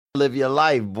Live your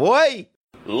life, boy.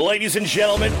 Ladies and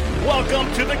gentlemen,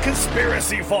 welcome to the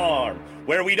Conspiracy Farm,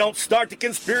 where we don't start the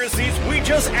conspiracies, we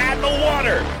just add the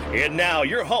water. And now,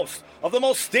 your host of the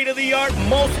most state-of-the-art,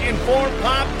 most informed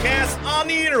podcast on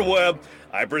the interweb,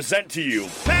 I present to you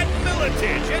Pat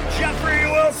Miletich and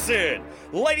Jeffrey Wilson.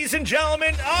 Ladies and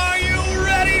gentlemen, are you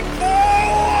ready for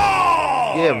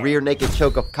war? Yeah, rear naked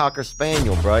choke a Cocker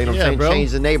Spaniel, bro. You know what I'm saying? Bro.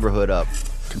 Change the neighborhood up.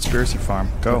 Conspiracy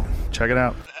Farm. Go. Check it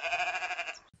out.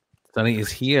 Sonny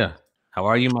is here. How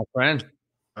are you, my friend?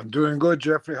 I'm doing good,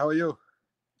 Jeffrey. How are you?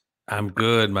 I'm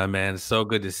good, my man. So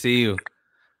good to see you.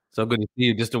 So good to see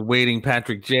you. Just awaiting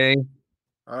Patrick J.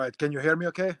 All right. Can you hear me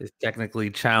okay? Is technically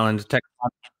challenged.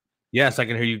 Yes, I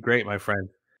can hear you great, my friend.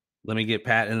 Let me get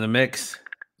Pat in the mix.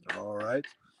 All right.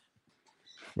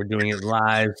 We're doing it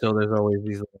live, so there's always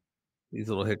these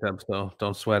little hiccups, so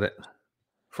don't sweat it.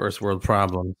 First world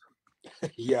problems.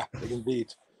 Yeah,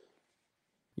 indeed.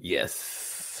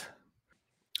 Yes.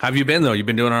 How have you been, though? You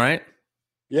been doing all right?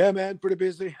 Yeah, man. Pretty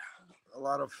busy. A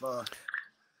lot of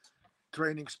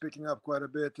trainings picking up quite a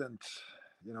bit and,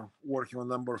 working on a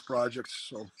number of projects.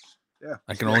 So, yeah.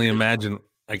 I can only imagine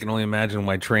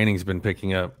why training's been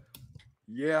picking up.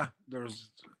 Yeah, there's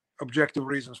objective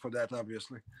reasons for that,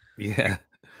 obviously. Yeah.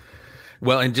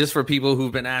 Well, and just for people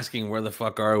who've been asking, where the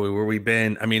fuck are we? Where we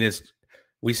been? I mean,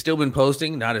 we've still been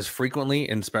posting, not as frequently,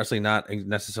 and especially not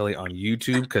necessarily on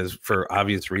YouTube, because for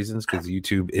obvious reasons, because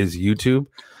YouTube is YouTube.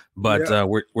 But Yeah.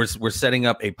 we're setting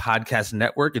up a podcast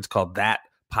network. It's called That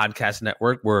Podcast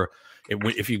Network. Where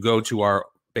if you go to our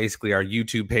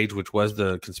YouTube page, which was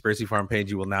the Conspiracy Farm page,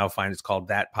 you will now find it's called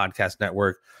That Podcast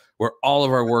Network, where all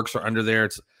of our works are under there.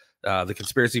 It's the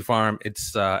Conspiracy Farm.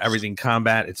 It's Everything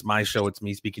Combat. It's my show. It's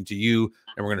me speaking to you,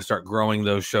 and we're going to start growing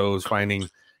those shows, finding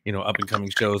up and coming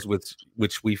shows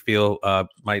which we feel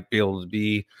might be able to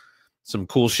be some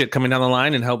cool shit coming down the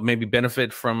line and help maybe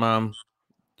benefit from a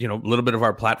little bit of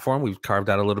our platform. We've carved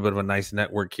out a little bit of a nice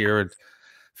network here,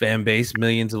 fan base,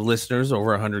 millions of listeners, over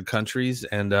 100 countries,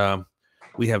 and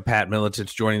we have Pat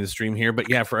Miletich joining the stream here. But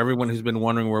yeah, for everyone who's been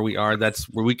wondering where we are, that's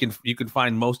where you can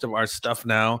find most of our stuff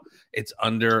now. It's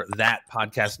under That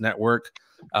Podcast Network.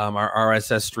 Our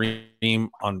RSS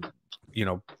stream on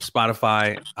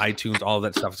Spotify, iTunes, all of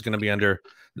that stuff is going to be under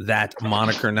that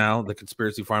moniker now. The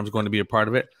Conspiracy Farm is going to be a part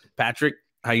of it. Patrick,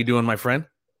 how you doing, my friend?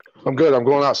 I'm good. I'm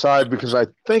going outside because I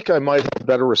think I might have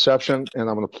better reception, and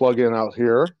I'm going to plug in out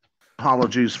here.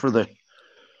 Apologies for the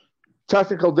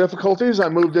technical difficulties. I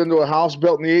moved into a house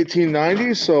built in the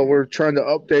 1890s, so we're trying to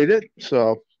update it.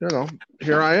 So,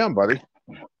 here I am, buddy.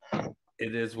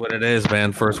 It is what it is,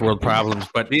 man. First world problems.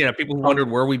 But yeah, people who wondered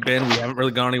where we've been, we haven't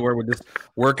really gone anywhere. We're just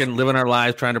working, living our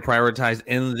lives, trying to prioritize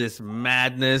in this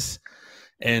madness.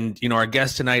 And, our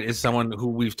guest tonight is someone who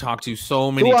we've talked to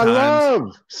so many times. I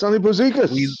love Sonny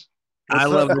Buzikas. I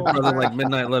love this brother like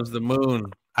midnight loves the moon.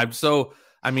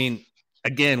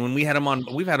 Again, when we've had him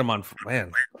on,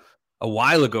 man, a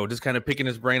while ago, just kind of picking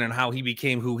his brain on how he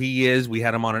became who he is. We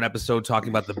had him on an episode talking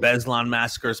about the Beslan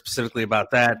massacre, specifically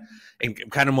about that. And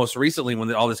kind of most recently,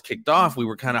 when all this kicked off, we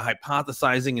were kind of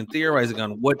hypothesizing and theorizing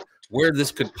on where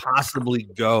this could possibly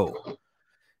go.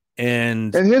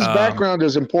 And his background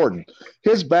is important.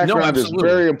 His background is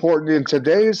very important in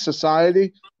today's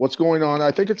society. What's going on? I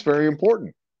think it's very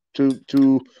important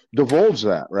to divulge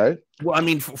that, right?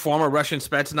 Well, former Russian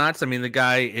Spetsnaz. The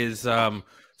guy is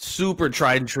super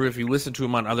tried and true. If you listen to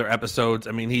him on other episodes,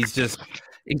 he's just a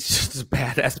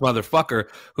badass motherfucker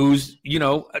who's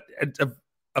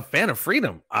a fan of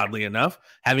freedom, oddly enough,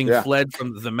 having fled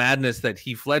from the madness that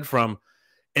he fled from.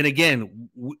 And again,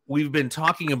 we've been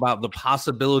talking about the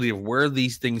possibility of where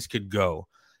these things could go.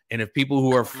 And if people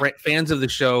who are fans of the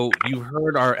show, you've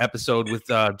heard our episode with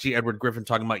G. Edward Griffin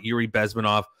talking about Yuri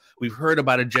Bezmenov. We've heard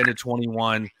about Agenda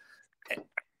 21.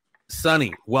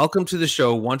 Sonny, welcome to the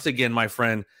show once again, my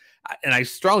friend. And I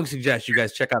strongly suggest you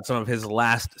guys check out some of his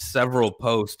last several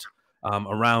posts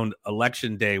around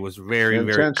Election Day. Was very,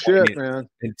 intense very shit, man.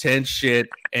 Intense shit,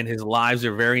 and his lives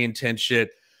are very intense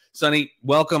shit. Sonny,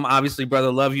 welcome. Obviously,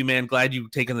 brother, love you, man. Glad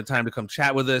you've taken the time to come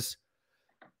chat with us.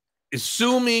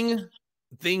 Assuming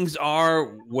things are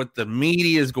what the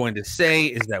media is going to say,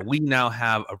 is that we now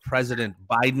have a President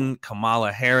Biden,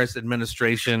 Kamala Harris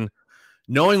administration.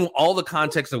 Knowing all the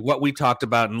context of what we talked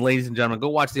about, and ladies and gentlemen, go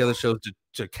watch the other shows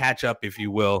to catch up, if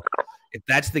you will. If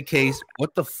that's the case,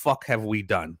 what the fuck have we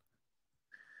done?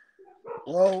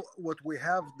 Well, what we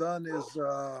have done is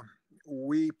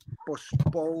we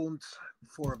postponed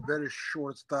for a very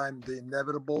short time the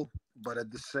inevitable, but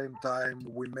at the same time,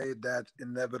 we made that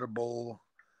inevitable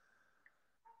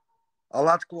a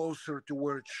lot closer to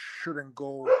where it shouldn't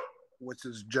go, which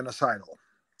is genocidal.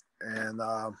 And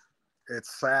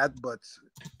It's sad, but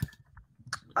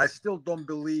I still don't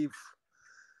believe.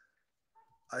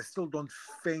 I still don't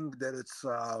think that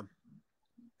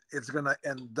it's gonna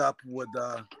end up with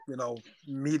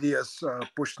media's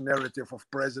push narrative of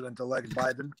President-elect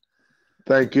Biden.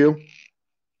 Thank you.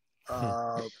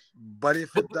 But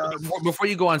if it does, before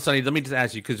you go on, Sonny, let me just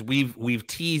ask you, because we've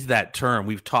teased that term,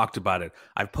 we've talked about it.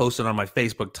 I've posted on my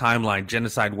Facebook timeline,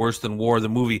 "Genocide Worse Than War," the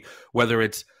movie, whether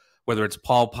it's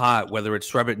Pol Pot, whether it's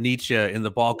Srebrenica in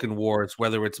the Balkan Wars,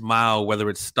 whether it's Mao, whether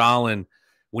it's Stalin.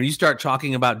 When you start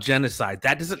talking about genocide,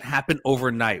 that doesn't happen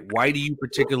overnight. Why do you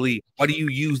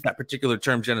use that particular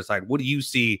term, genocide? What do you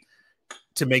see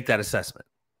to make that assessment?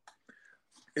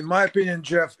 In my opinion,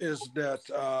 Jeff, is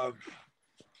that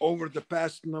over the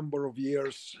past number of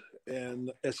years,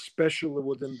 and especially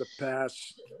within the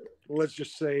past, let's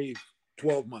just say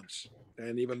 12 months,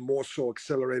 and even more so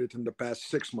accelerated in the past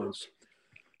 6 months,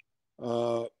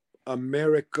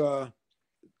 America,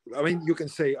 I mean, you can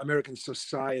say American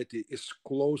society is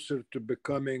closer to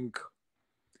becoming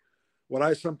what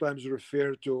I sometimes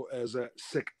refer to as a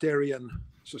sectarian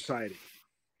society.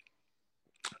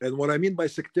 And what I mean by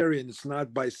sectarian, it's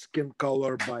not by skin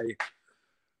color, by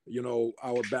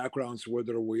our backgrounds,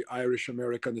 whether we Irish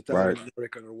American, Italian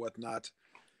American, or whatnot.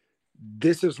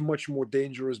 This is much more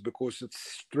dangerous because it's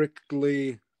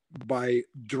strictly by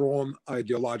drawn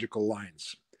ideological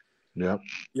lines. Yeah.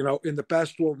 In the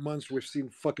past 12 months, we've seen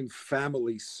fucking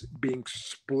families being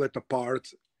split apart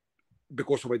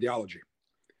because of ideology.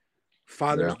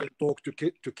 Fathers don't talk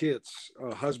to kids.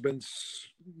 Husbands,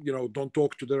 don't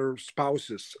talk to their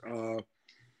spouses.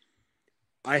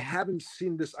 I haven't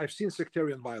seen this. I've seen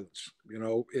sectarian violence,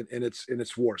 in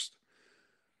its worst,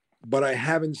 but I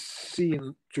haven't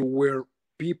seen to where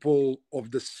people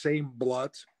of the same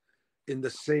blood in the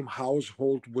same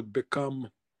household would become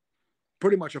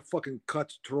pretty much a fucking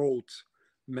cutthroat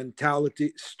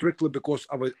mentality strictly because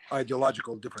of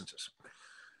ideological differences.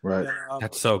 Right. And,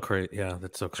 that's so crazy. Yeah,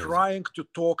 that's so crazy. Trying to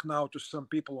talk now to some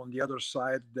people on the other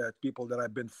side, that people that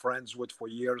I've been friends with for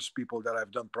years, people that I've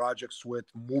done projects with,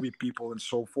 movie people and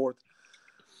so forth.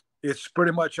 It's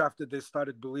pretty much after they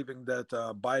started believing that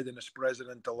Biden is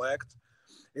president-elect.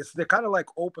 They're kind of like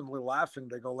openly laughing.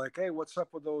 They go like, "Hey, what's up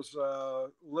with those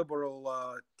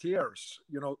liberal tears?"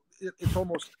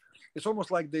 It's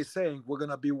almost like they're saying, "We're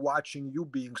gonna be watching you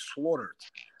being slaughtered."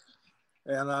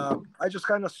 And I just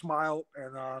kind of smile,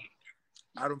 and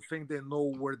I don't think they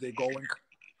know where they're going.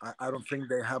 I don't think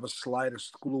they have a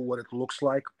slightest clue what it looks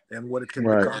like and what it can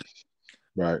become.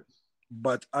 Right.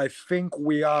 But I think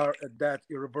we are at that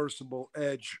irreversible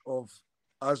edge of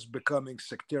us becoming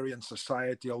sectarian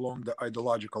society along the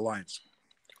ideological lines.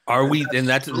 Are we? And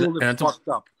that's fucked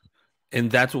up. And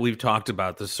that's what we've talked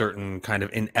about, the certain kind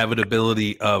of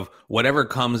inevitability of whatever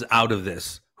comes out of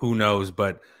this. Who knows?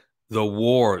 But the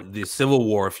war, the civil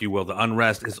war, if you will, the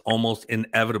unrest is almost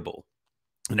inevitable.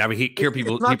 Now we hear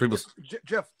people.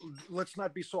 Jeff, let's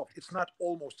not be soft. It's not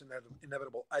almost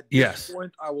inevitable. At this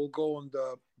point, I will go on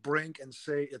the brink and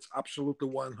say it's absolutely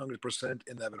 100%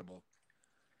 inevitable.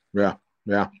 Yeah.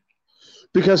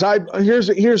 Because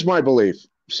here's my belief,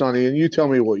 Sonny, and you tell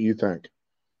me what you think.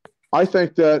 I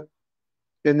think that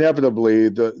inevitably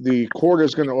the court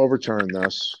is going to overturn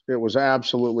this. It was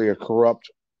absolutely a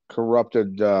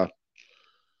corrupted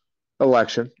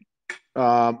election.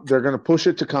 They're going to push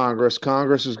it to Congress.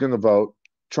 Congress is going to vote.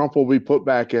 Trump will be put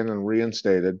back in and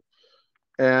reinstated.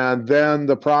 And then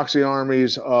the proxy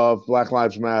armies of Black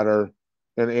Lives Matter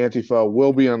and Antifa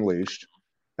will be unleashed.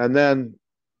 And then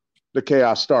the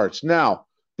chaos starts. Now,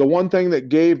 the one thing that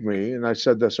gave me, and I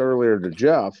said this earlier to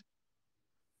Jeff,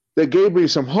 that gave me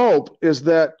some hope is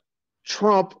that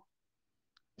Trump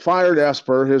fired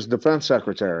Esper, his defense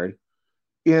secretary,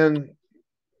 in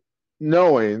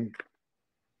knowing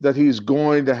that he's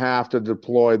going to have to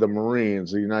deploy the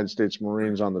Marines, the United States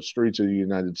Marines, on the streets of the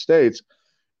United States.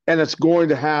 And it's going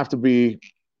to have to be,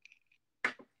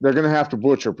 they're going to have to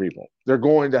butcher people. They're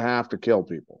going to have to kill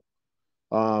people.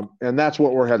 And that's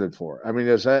what we're headed for. I mean,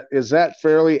 is that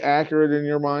fairly accurate in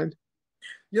your mind?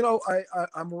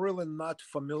 I'm really not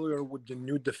familiar with the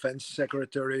new defense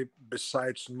secretary,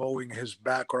 besides knowing his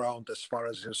background as far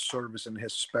as his service and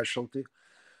his specialty.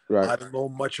 Right. I don't know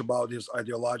much about his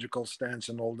ideological stance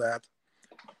and all that.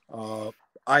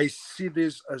 I see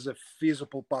this as a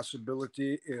feasible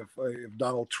possibility if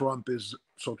Donald Trump is,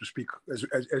 so to speak,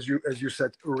 as you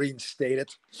said, reinstated,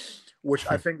 which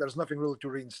I think there's nothing really to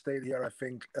reinstate here. I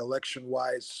think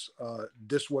election-wise,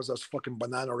 this was as fucking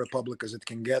banana republic as it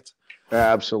can get.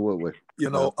 Absolutely. A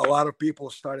lot of people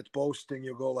started posting.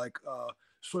 You go like,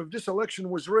 so if this election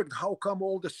was rigged, how come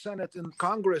all the Senate and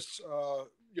Congress,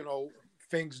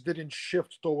 things didn't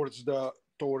shift towards the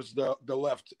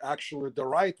left. Actually, the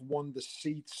right won the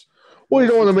seats. Well, you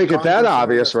don't want to make it that Congress and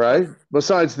obvious, the- right?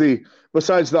 Besides the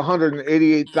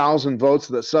 188,000 votes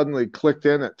that suddenly clicked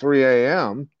in at 3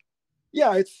 a.m.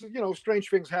 Yeah, it's strange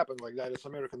things happen like that. It's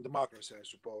American democracy, I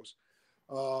suppose.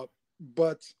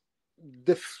 But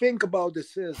the thing about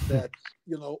this is that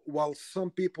while some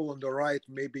people on the right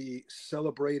may be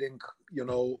celebrating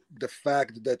the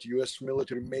fact that U.S.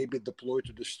 military may be deployed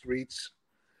to the streets,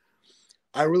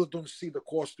 I really don't see the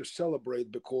cause to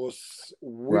celebrate, because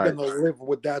we're Right. going to live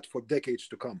with that for decades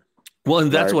to come. Well,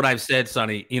 and that's Right. what I've said,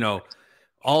 Sonny.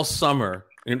 All summer,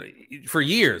 for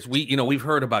years, we've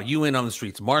heard about UN on the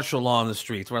streets, martial law on the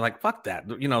streets. We're like, fuck that.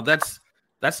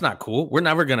 That's not cool. We're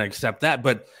never going to accept that.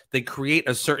 But they create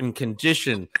a certain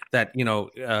condition that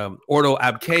ordo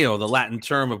ab chaos, the Latin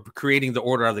term of creating the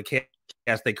order of the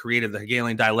chaos. They created the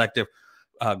Hegelian dialectic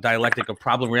of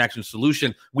problem, reaction,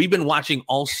 solution. We've been watching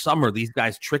all summer these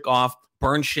guys trick off,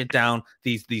 burn shit down.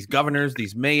 These governors,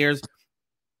 these mayors,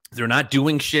 they're not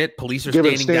doing shit. Police are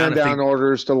Giving standing stand-down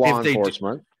orders to law if they do-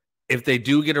 enforcement. if they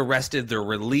do get arrested, they're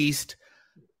released.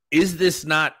 Is this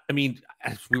not,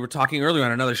 as we were talking earlier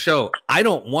on another show, I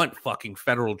don't want fucking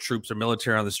federal troops or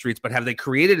military on the streets, but have they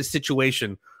created a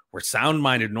situation where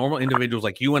sound-minded, normal individuals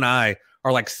like you and I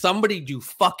are like, somebody do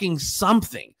fucking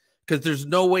something? Because there's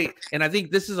no way. And I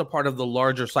think this is a part of the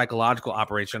larger psychological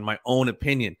operation, in my own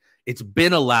opinion. It's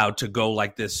been allowed to go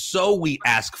like this. So we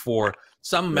ask for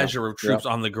some measure of troops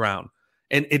on the ground.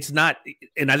 And it's not,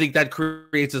 and I think that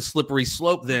creates a slippery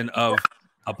slope then of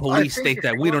a police state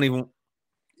that we don't even.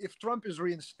 If Trump is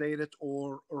reinstated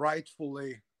or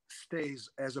rightfully stays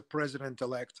as a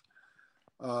president-elect,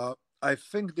 I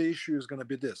think the issue is going to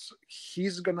be this.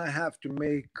 He's going to have to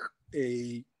make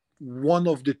one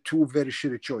of the two very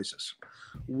shitty choices.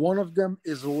 One of them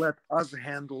is let us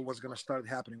handle what's going to start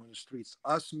happening on the streets.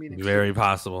 Us meaning very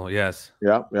possible, yes.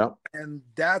 Yeah. and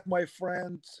that, my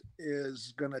friend,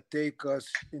 is going to take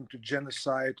us into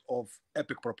genocide of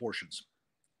epic proportions.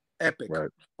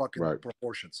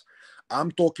 Proportions.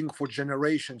 I'm talking for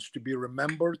generations to be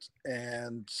remembered,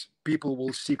 and people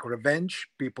will seek revenge.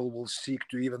 People will seek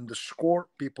to even the score.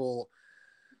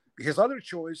 His other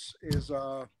choice is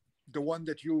the one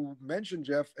that you mentioned,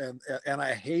 Jeff, and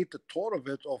I hate the thought of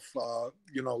it, of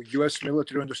U.S.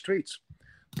 military on the streets,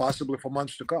 possibly for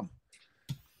months to come.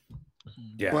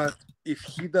 Yeah. But if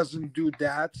he doesn't do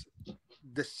that,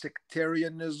 the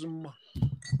sectarianism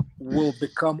will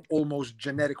become almost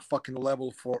genetic fucking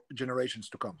level for generations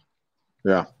to come.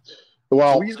 Yeah.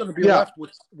 Well, so he's going to be left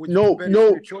with no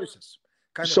few choices.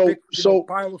 Kind of pick, so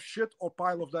pile of shit or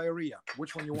pile of diarrhea.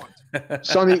 Which one you want?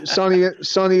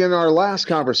 Sonny, in our last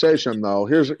conversation, though,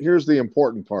 here's the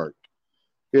important part,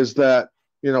 is that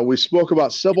we spoke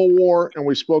about civil war and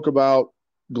we spoke about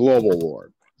global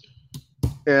war,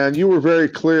 and you were very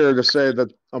clear to say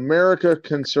that America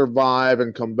can survive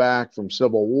and come back from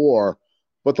civil war,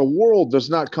 but the world does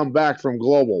not come back from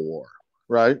global war,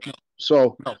 right?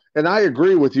 So, and I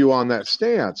agree with you on that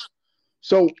stance.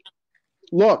 So,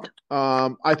 look,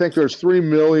 I think there's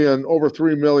over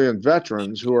 3 million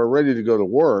veterans who are ready to go to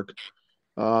work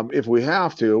if we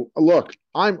have to. Look,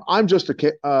 I'm just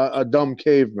a dumb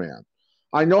caveman.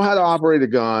 I know how to operate a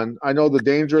gun. I know the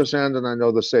dangerous end and I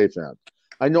know the safe end.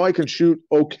 I know I can shoot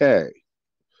okay.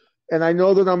 And I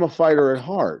know that I'm a fighter at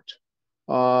heart.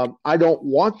 I don't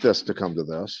want this to come to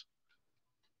this.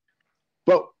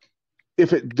 But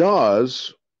if it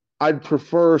does, I'd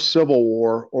prefer civil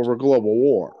war over global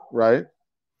war, right?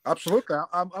 Absolutely.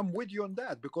 I'm with you on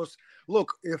that, because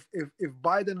look, if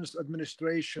Biden's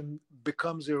administration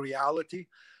becomes a reality,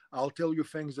 I'll tell you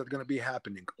things that are going to be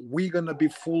happening. We're going to be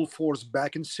full force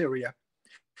back in Syria.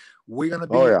 We're going to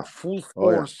be full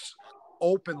force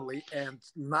openly, and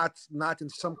not in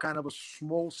some kind of a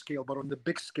small scale, but on the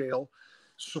big scale,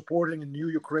 supporting a new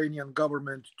Ukrainian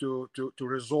government to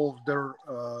resolve their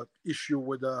issue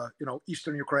with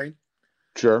Eastern Ukraine.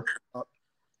 Sure.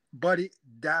 Buddy,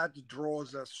 that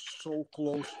draws us so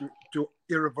close to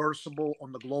irreversible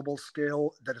on the global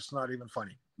scale that it's not even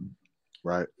funny.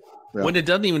 Right. Yeah. When it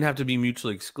doesn't even have to be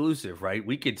mutually exclusive, right?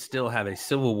 We could still have a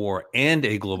civil war and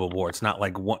a global war. It's not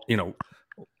like one,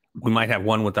 we might have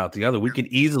one without the other. We could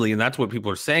easily, and that's what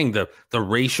people are saying, the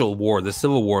racial war, the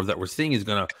civil war that we're seeing is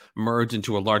going to merge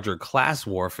into a larger class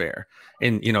warfare.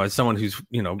 And, as someone who's,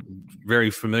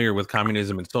 very familiar with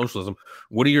communism and socialism,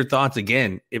 what are your thoughts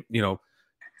again? If,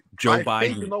 Joe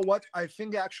Biden. You know what? I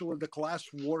think actually the class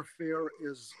warfare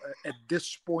is at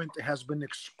this point has been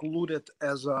excluded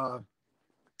as a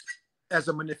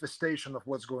manifestation of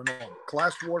what's going on.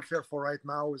 Class warfare for right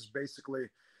now is basically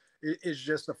It's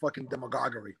just a fucking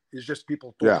demagoguery. It's just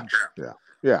people talking.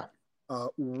 Yeah.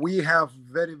 We have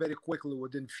very, very quickly,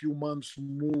 within few months,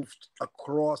 moved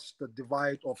across the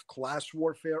divide of class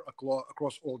warfare,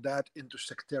 across all that, into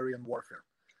sectarian warfare.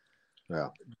 Yeah.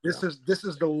 This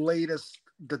is the latest,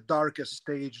 the darkest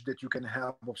stage that you can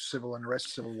have of civil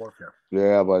unrest, civil warfare.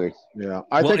 Yeah, buddy. Yeah.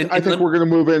 I Well, think we're going to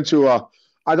move into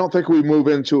I don't think we move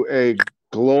into a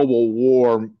global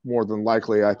war more than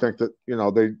likely. I think that,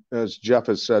 they, as Jeff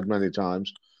has said many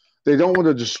times, they don't want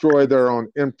to destroy their own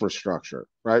infrastructure,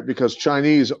 right? Because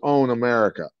Chinese own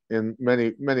America in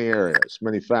many, many areas,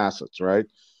 many facets, right?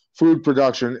 Food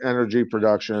production, energy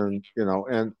production,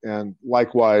 and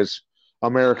likewise,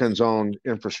 Americans own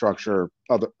infrastructure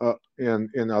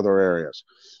in other areas.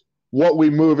 What we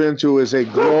move into is a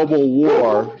global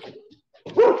war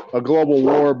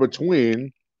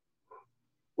between,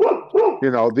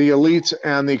 the elites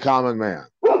and the common man.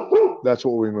 That's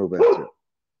what we move into.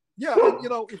 Yeah, and,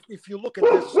 if you look at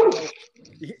this,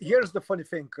 here's the funny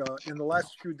thing. In the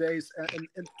last few days,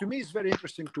 and to me, it's very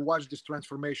interesting to watch this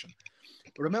transformation.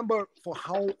 Remember, for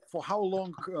how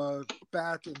long,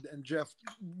 Pat and Jeff,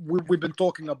 we've been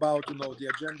talking about, the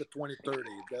Agenda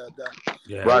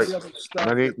 2030, right, stuff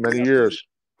many years.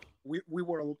 We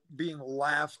were being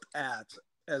laughed at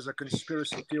as a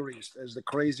conspiracy theorist, as the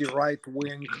crazy right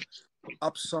wing,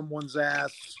 up someone's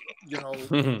ass,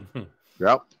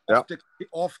 Yep.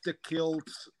 Off the kilt,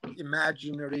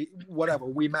 imaginary, whatever,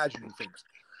 we imagining things.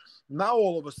 Now,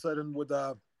 all of a sudden, with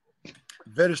a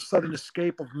very sudden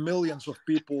escape of millions of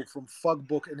people from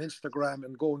Fuckbook and Instagram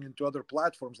and going into other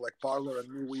platforms like Parler and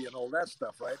MeWe and all that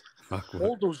stuff, right?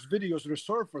 All those videos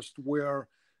resurfaced where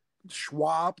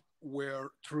Schwab, where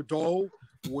Trudeau,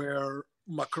 where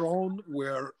Macron,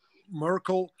 where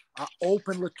Merkel are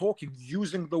openly talking,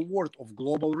 using the word of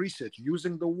global reset,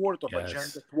 using the word of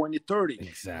Agenda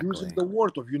 2030, using the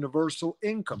word of universal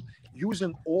income,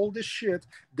 using all this shit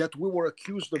that we were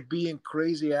accused of being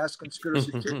crazy-ass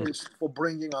conspiracy theorists for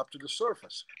bringing up to the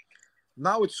surface.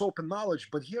 Now it's open knowledge,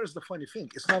 but here's the funny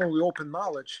thing. It's not only open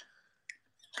knowledge,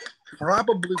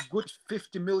 probably good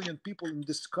 50 million people in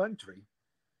this country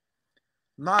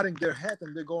nodding their head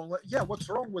and they're going like, yeah, what's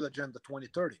wrong with Agenda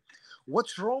 2030?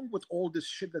 What's wrong with all this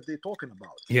shit that they're talking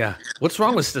about? Yeah. What's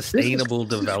wrong with sustainable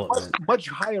development? Much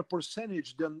higher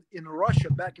percentage than in Russia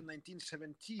back in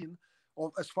 1917,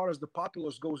 as far as the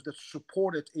populace goes, that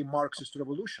supported a Marxist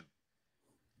revolution.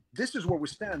 This is where we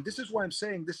stand. This is why I'm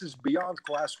saying this is beyond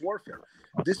class warfare.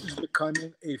 This is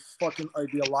becoming a fucking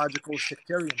ideological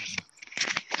sectarianism.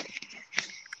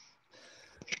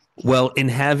 Well, in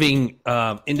having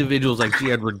individuals like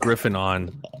G. Edward Griffin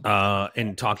on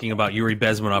and talking about Yuri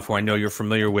Bezmenov, who I know you're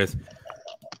familiar with,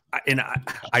 and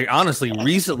I honestly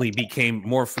recently became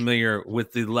more familiar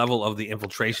with the level of the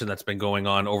infiltration that's been going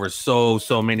on over so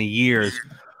many years.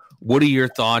 What are your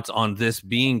thoughts on this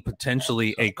being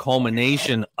potentially a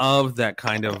culmination of that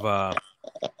kind of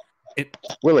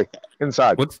Willie,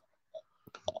 inside. What's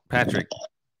Patrick?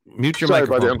 Mute your Sorry,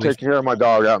 microphone, buddy. I'm please. taking care of my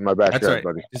dog out in my backyard, That's right.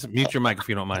 buddy. Just mute your mic if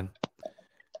you don't mind.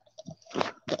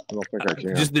 I don't think I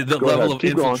can. Just the level of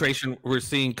infiltration we're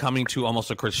seeing coming to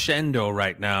almost a crescendo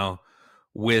right now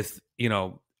with,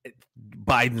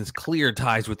 Biden's clear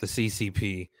ties with the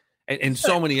CCP and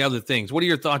so many other things. What are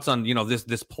your thoughts on,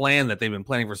 this plan that they've been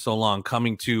planning for so long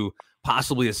coming to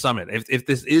possibly a summit, if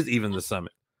this is even the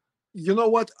summit? You know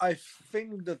what? I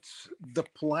think that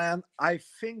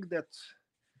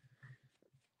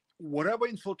whatever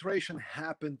infiltration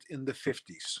happened in the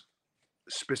 50s,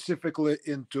 specifically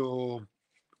into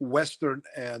Western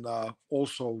and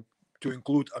also to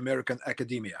include American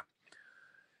academia,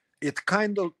 it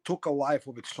kind of took a life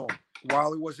of its own.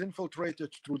 While it was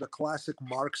infiltrated through the classic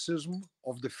Marxism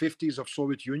of the 50s of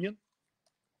Soviet Union,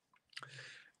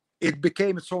 it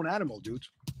became its own animal, dude.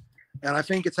 And I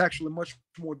think it's actually a much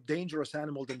more dangerous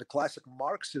animal than the classic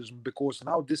Marxism, because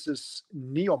now this is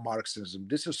neo-Marxism.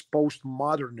 This is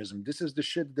postmodernism. This is the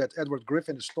shit that Edward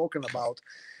Griffin is talking about,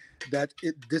 that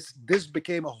this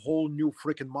became a whole new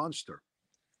freaking monster.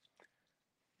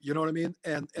 You know what I mean?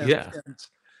 And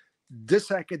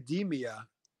this academia,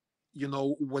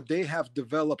 what they have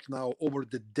developed now over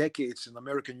the decades in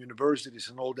American universities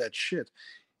and all that shit,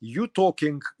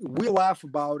 we laugh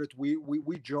about it,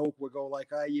 we joke, we go like,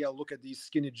 yeah, look at these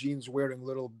skinny jeans wearing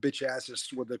little bitch asses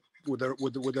with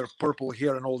their purple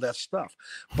hair and all that stuff.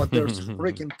 But there's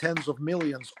freaking tens of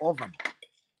millions of them.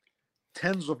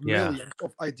 Tens of millions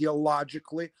of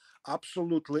ideologically,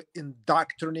 absolutely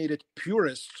indoctrinated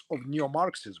purists of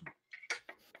neo-Marxism.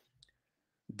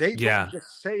 They don't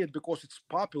just say it because it's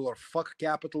popular. Fuck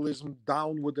capitalism,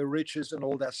 down with the riches and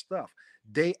all that stuff.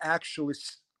 They actually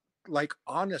like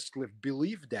honestly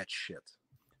believe that shit.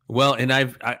 Well, and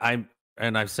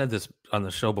I've said this on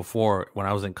the show before. When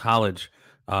I was in college,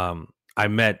 I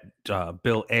met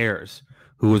Bill Ayers,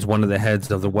 who was one of the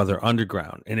heads of the Weather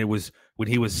Underground, and it was when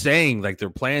he was saying like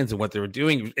their plans and what they were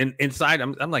doing. And inside,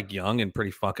 I'm like young and pretty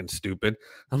fucking stupid.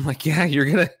 I'm like, yeah, you're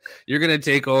gonna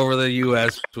take over the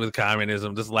U.S. with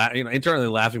communism, just internally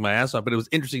laughing my ass off. But it was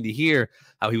interesting to hear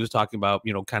how he was talking about,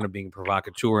 kind of being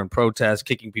provocateur and protest,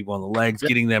 kicking people on the legs,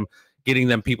 getting them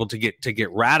people to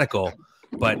get radical.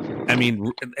 But I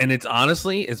mean, and it's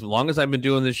honestly, as long as I've been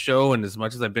doing this show and as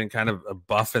much as I've been kind of a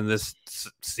buff in this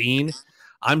scene,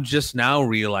 I'm just now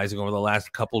realizing over the last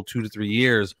 2 to 3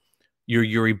 years, your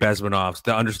Yuri Bezmenovs,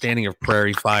 the understanding of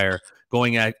Prairie Fire,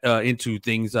 going into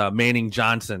things, Manning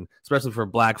Johnson, especially for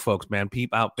black folks, man,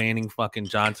 peep out Manning fucking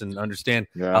Johnson, understand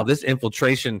how this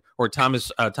infiltration, or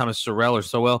Thomas Sorrell or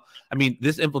Sowell. I mean,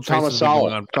 this infiltration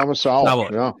Thomas Sowell.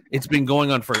 Yeah. It's been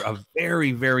going on for a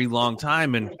very, very long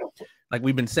time. And like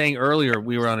we've been saying earlier,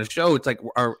 we were on a show. It's like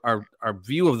our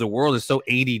view of the world is so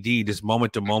ADD, just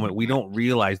moment to moment. We don't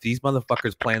realize these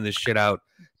motherfuckers plan this shit out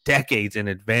decades in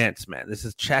advance, man. This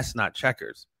is chess, not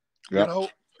checkers. Yeah.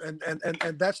 And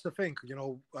that's the thing.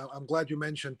 I'm glad you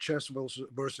mentioned chess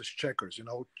versus checkers.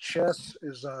 Chess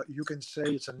is you can say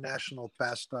it's a national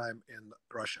pastime in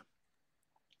Russia.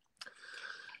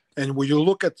 And when you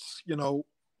look at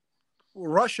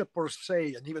Russia per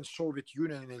se, and even Soviet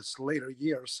Union in its later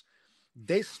years,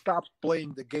 they stopped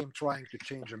playing the game trying to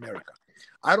change America.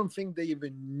 I don't think they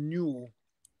even knew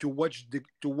to what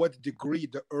degree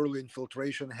the early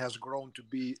infiltration has grown to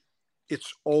be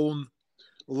its own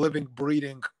living,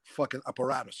 breathing fucking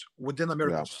apparatus within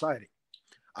American society.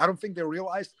 I don't think they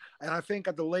realized, and I think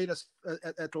at the latest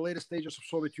stages of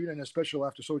Soviet Union, especially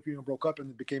after Soviet Union broke up and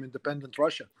it became independent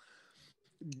Russia,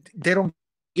 they don't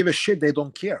give a shit. They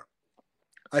don't care.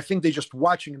 I think they're just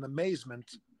watching in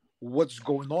amazement what's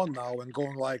going on now and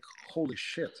going like, holy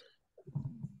shit,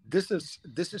 this is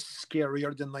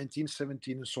scarier than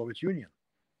 1917 in Soviet Union.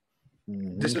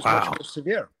 This is much more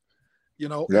severe,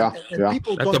 and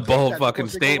people that's a bold fucking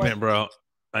statement, bro.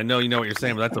 I know you know what you're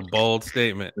saying, but that's a bold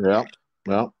statement.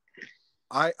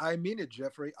 I mean it,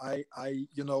 Jeffrey. I'm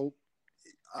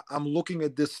looking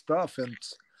at this stuff and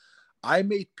I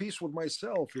made peace with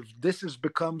myself. If this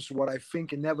becomes what I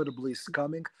think inevitably is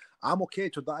coming, I'm okay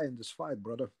to die in this fight,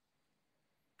 brother.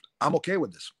 I'm okay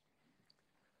with this.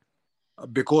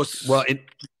 Because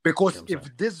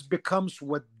if this becomes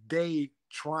what they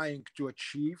trying to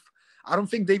achieve, I don't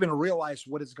think they even realize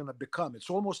what it's going to become. It's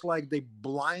almost like they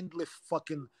blindly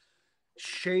fucking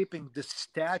shaping the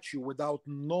statue without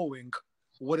knowing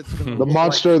what it's going to the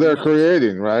monster they're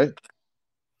creating, right?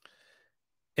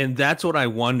 And that's what I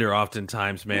wonder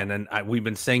oftentimes, man. And we've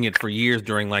been saying it for years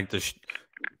during like the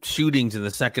shootings and the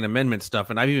Second Amendment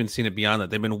stuff. And I've even seen it beyond that.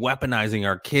 They've been weaponizing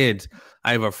our kids.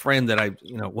 I have a friend that I,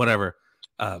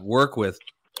 work with,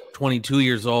 22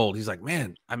 years old. He's like,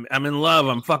 man, I'm in love.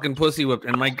 I'm fucking pussy whipped.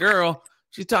 And my girl,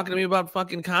 she's talking to me about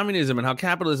fucking communism and how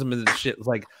capitalism is and shit.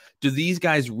 Like, do these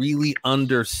guys really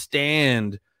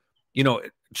understand,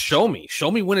 show me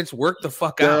when it's worked the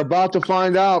fuck out. They're about to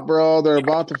find out, bro. They're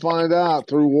about to find out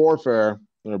through warfare.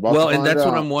 And that's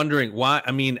what I'm wondering. Why?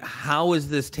 I mean, how is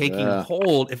this taking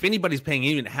hold? If anybody's paying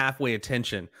even halfway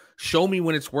attention, show me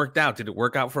when it's worked out. Did it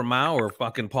work out for Mao or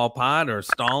fucking Pol Pot or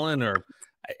Stalin or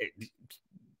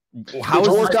how it's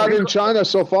worked out in China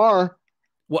so far?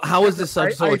 Well, how is this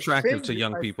so attractive to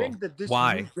young people? I think that this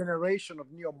Why? New generation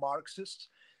of neo-Marxists,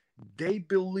 they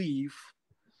believe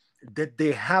that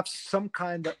they have some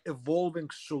kind of evolving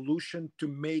solution to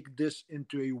make this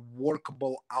into a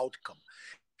workable outcome.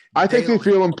 I think they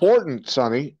feel important,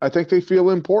 Sonny. I think they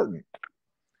feel important.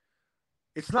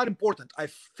 It's not important. I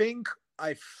think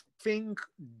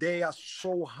they are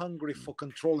so hungry for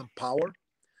control and power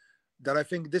that I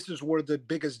think this is where the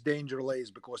biggest danger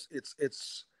lays, because it's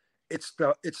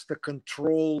the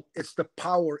control, it's the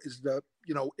power, is the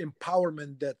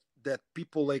empowerment that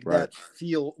people like that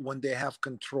feel when they have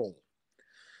control.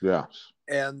 Yes.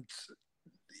 And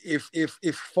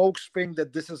if folks think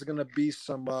that this is going to be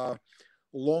some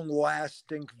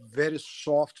long-lasting, very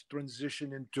soft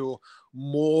transition into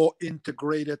more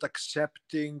integrated,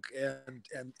 accepting,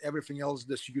 and everything else,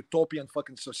 this utopian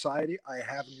fucking society, I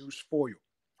have news for you.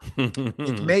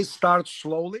 It may start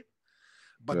slowly,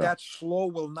 but that slow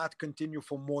will not continue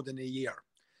for more than a year.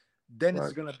 Then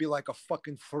it's going to be like a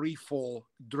fucking free fall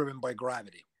driven by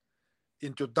gravity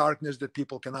into darkness that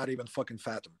people cannot even fucking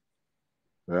fathom.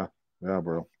 Yeah,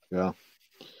 bro. Yeah.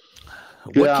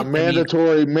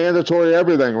 Mandatory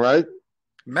everything, right?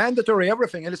 Mandatory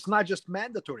everything, and it's not just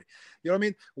mandatory. You know what I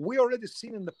mean? We already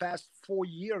seen in the past 4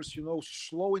 years,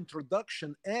 slow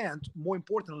introduction, and more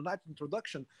importantly, not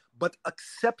introduction, but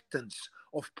acceptance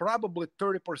of probably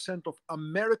 30% of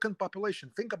American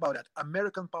population. Think about that.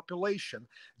 American population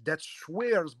that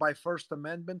swears by First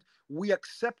Amendment. We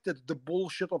accepted the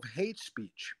bullshit of hate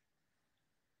speech.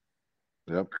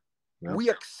 Yep. Yep. We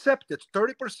accepted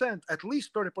 30%, at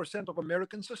least 30% of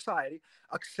American society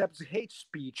accepts hate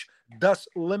speech, thus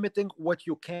limiting what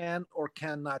you can or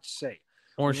cannot say.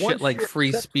 Or shit like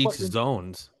free speech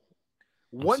zones.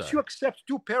 Once you accept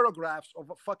 2 paragraphs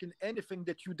of fucking anything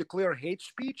that you declare hate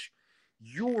speech,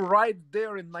 you're right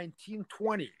there in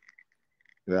 1920.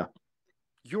 Yeah.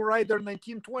 You're right there in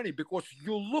 1920 because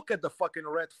you look at the fucking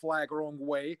red flag wrong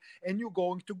way and you're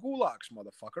going to gulags,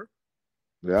 motherfucker.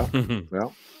 Yeah, yeah,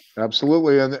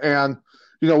 absolutely. And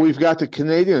we've got the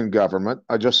Canadian government.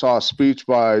 I just saw a speech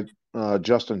by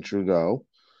Justin Trudeau.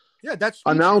 Yeah, that's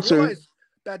announcing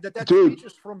that speech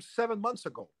is from 7 months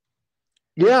ago.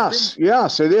 Yes,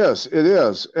 it is. It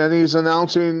is. And he's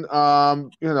announcing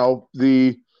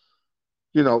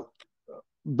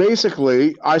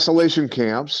basically isolation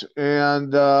camps and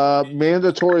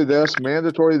mandatory this,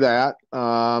 mandatory that,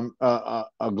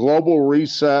 a global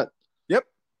reset.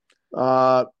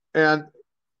 And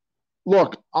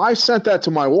look, I sent that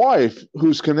to my wife,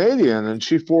 who's Canadian, and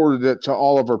she forwarded it to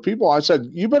all of her people. I said,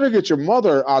 "You better get your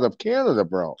mother out of Canada,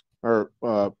 bro," or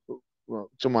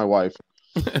to my wife,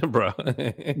 bro,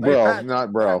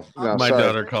 not bro. No, my sorry.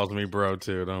 daughter calls me bro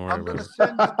too. Don't worry I'm about gonna it.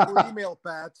 send you through email,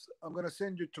 Pat. I'm gonna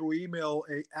send you through email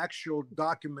a actual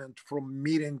document from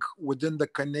meeting within the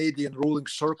Canadian ruling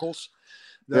circles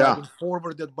that have been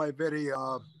forwarded by very.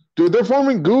 Dude, they're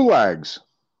forming gulags.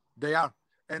 They are,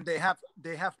 and they have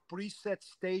preset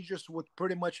stages with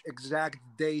pretty much exact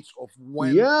dates of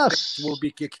when things will be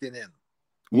kicked in.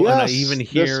 Well, yes, and I even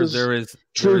hear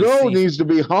Trudeau needs to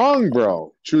be hung,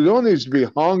 bro. Trudeau needs to be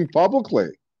hung publicly.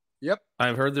 Yep,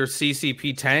 I've heard there's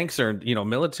CCP tanks or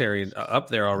military up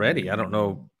there already. I don't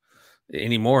know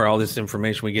anymore. All this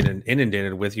information we get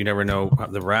inundated with, you never know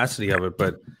the veracity of it.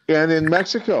 But in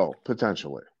Mexico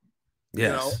potentially.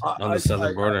 Yes, on the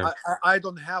southern border. I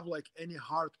don't have like any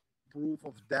hard proof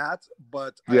of that,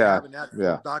 but I have an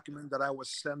actual document that I was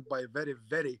sent by very,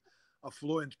 very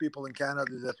affluent people in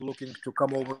Canada that looking to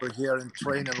come over here and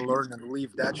train and learn and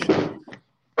leave that shit.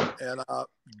 And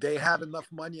they have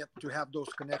enough money to have those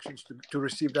connections to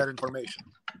receive that information.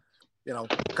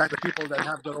 Kind of people that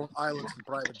have their own islands and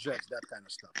private jets, that kind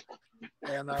of stuff.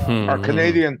 And our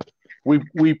Canadian,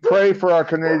 we pray for our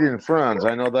Canadian friends.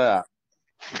 I know that.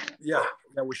 Yeah,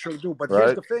 we sure do. But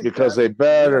here's the thing, because they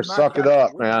better suck it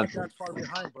up, man. We're not that far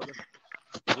behind, brother.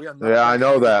 I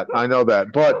know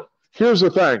that. But here's the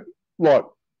thing.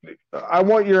 Look, I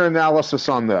want your analysis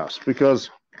on this because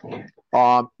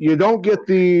you don't get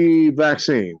the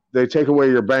vaccine. They take away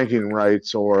your banking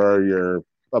rights or your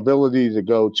ability to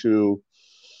go to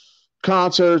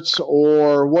concerts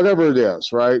or whatever it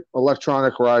is, right?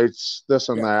 Electronic rights, this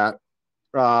and that.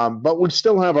 But we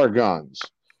still have our guns.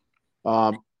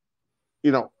 How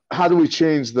do we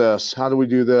change this? How do we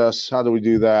do this? How do we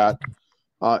do that?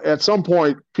 At some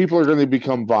point, people are going to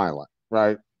become violent,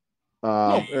 right?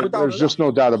 There's just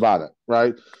no doubt about it,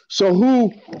 right? So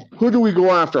who do we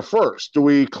go after first? Do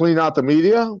we clean out the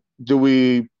media? Do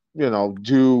we,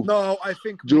 do? No, I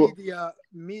think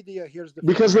media. Here's the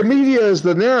because the media is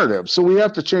the narrative, so we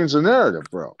have to change the narrative,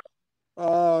 bro.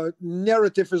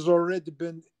 Narrative has already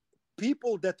been.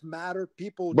 People that matter,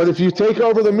 people. But if you take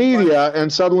over the media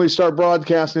and suddenly start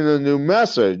broadcasting a new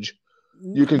message,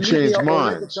 you can change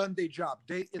minds. Done their job.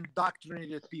 They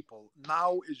indoctrinated people.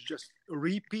 Now it's just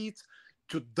repeat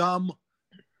to dumb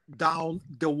down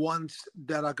the ones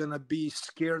that are gonna be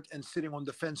scared and sitting on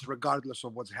the fence regardless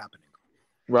of what's happening.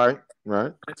 Right.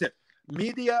 That's it.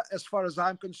 Media, as far as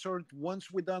I'm concerned,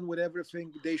 once we're done with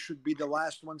everything, they should be the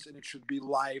last ones, and it should be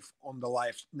live on the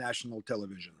live national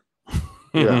television.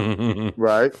 Yeah,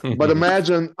 right. But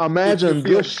imagine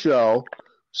this show,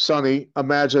 Sonny.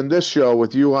 Imagine this show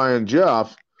with you, I, and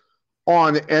Jeff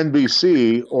on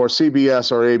NBC or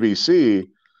CBS or ABC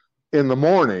in the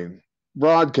morning,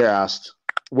 broadcast,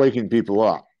 waking people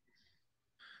up.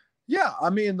 Yeah, I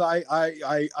mean,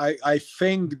 I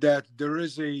think that there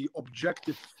is a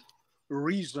objective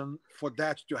reason for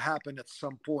that to happen at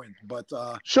some point, but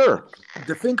sure.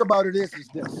 The thing about it is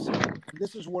this.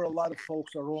 This is where a lot of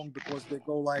folks are wrong because they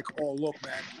go like, "Oh, look,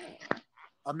 man,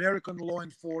 American law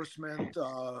enforcement,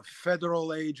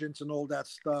 federal agents, and all that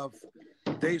stuff,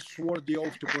 they swore the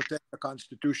oath to protect the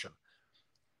Constitution."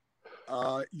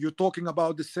 You're talking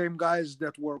about the same guys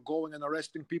that were going and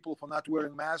arresting people for not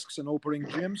wearing masks and opening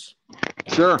gyms?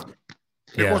 Sure.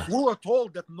 Because we were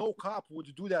told that no cop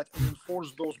would do that and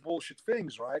enforce those bullshit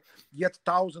things, right? Yet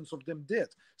thousands of them did.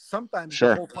 Sometimes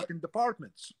the whole fucking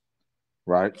departments.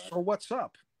 Right. So what's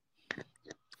up?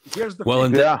 Here's the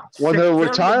thing. When their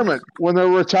retirement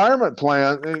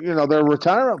plan, their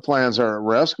retirement plans are at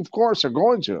risk, of course they're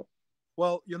going to.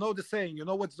 Well, you know the saying,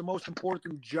 what's the most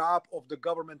important job of the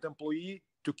government employee?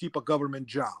 To keep a government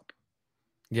job.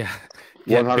 Yeah.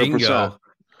 100%.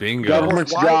 Bingo.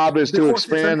 Government's job is to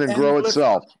expand and grow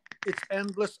itself. It's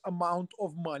endless amount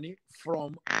of money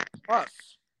from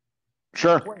us.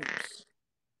 Sure.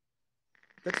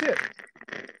 That's it.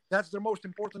 That's their most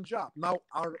important job. Now,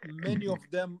 are many of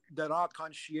them that are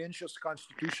conscientious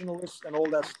constitutionalists and all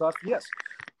that stuff? Yes.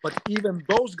 But even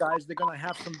those guys, they're going to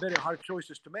have some very hard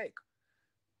choices to make.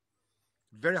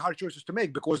 Very hard choices to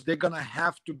make because they're going to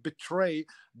have to betray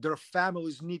their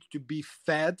families' need to be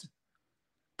fed,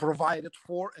 provided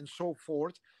for, and so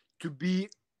forth, to be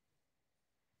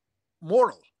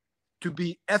moral, to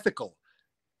be ethical,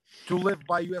 to live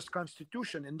by U.S.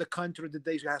 Constitution in the country that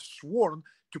they have sworn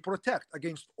to protect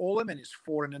against all enemies,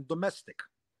 foreign and domestic.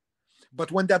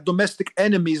 But when that domestic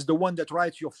enemy is the one that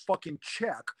writes your fucking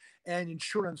check and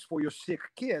insurance for your sick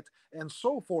kid and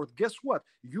so forth, guess what?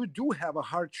 You do have a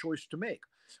hard choice to make.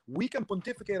 We can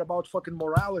pontificate about fucking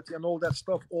morality and all that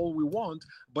stuff all we want,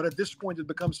 but at this point it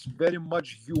becomes very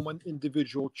much human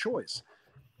individual choice.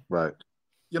 Right.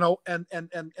 And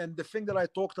the thing that I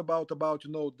talked about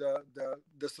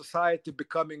the society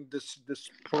becoming this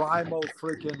primal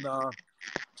freaking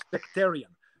sectarian.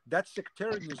 That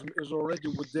sectarianism is already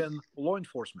within law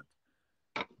enforcement.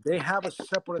 They have a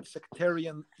separate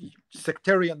sectarian,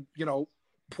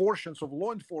 portions of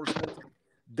law enforcement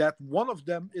that one of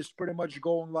them is pretty much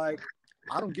going like,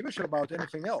 I don't give a shit about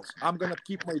anything else. I'm going to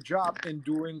keep my job and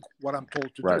doing what I'm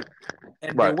told to do.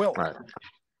 And they will. Right.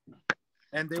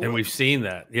 And we've seen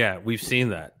that. Yeah, we've seen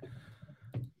that.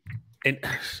 And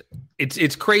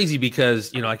it's crazy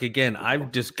because, again, I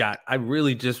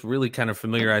really kind of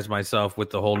familiarized myself with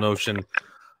the whole notion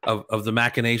of the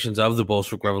machinations of the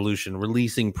Bolshevik Revolution,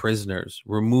 releasing prisoners,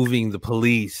 removing the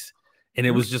police. And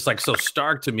it was just like so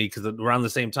stark to me because around the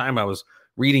same time I was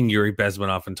reading Yuri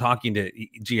Bezmenov and talking to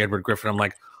G. Edward Griffin. I'm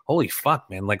like, holy fuck,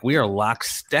 man, like we are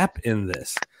lockstep in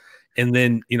this. And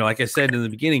then, like I said in the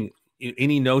beginning,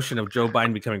 any notion of Joe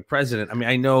Biden becoming president, I mean,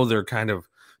 I know they're kind of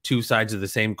two sides of the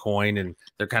same coin and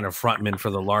they're kind of frontmen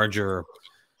for the larger,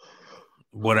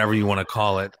 whatever you want to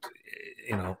call it,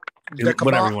 the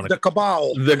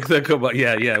cabal. The cabal.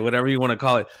 Yeah. Whatever you want to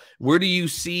call it. Where do you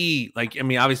see,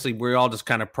 obviously we're all just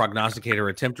kind of prognosticate or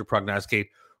attempt to prognosticate.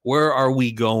 Where are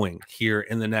we going here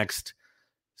in the next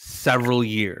several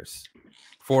years?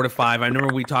 4 to 5. I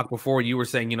remember we talked before, you were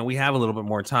saying, we have a little bit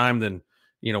more time than,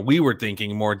 we were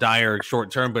thinking more dire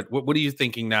short term, but what are you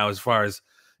thinking now as far as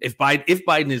if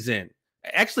Biden is in?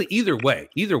 Actually, either way,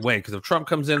 because if Trump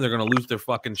comes in, they're going to lose their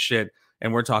fucking shit.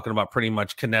 And we're talking about pretty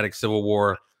much kinetic civil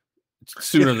war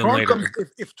sooner than later.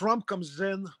 If Trump comes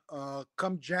in,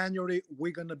 come January,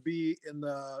 we're going to be in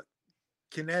the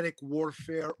kinetic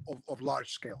warfare of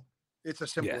large scale. It's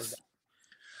as simple as that.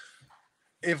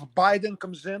 If Biden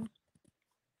comes in,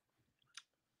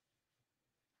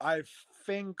 I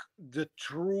think the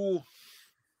true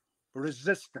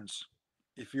resistance,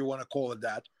 if you want to call it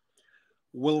that,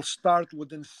 will start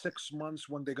within 6 months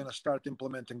when they're going to start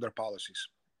implementing their policies.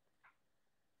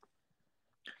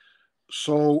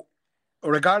 So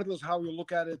regardless how you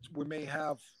look at it, we may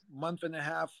have a month and a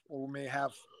half or we may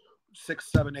have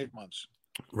 6, 7, 8 months.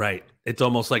 Right. It's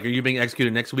almost like, are you being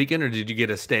executed next weekend or did you get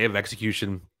a stay of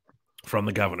execution from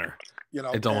the governor?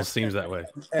 It almost seems that way.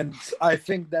 And I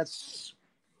think that's,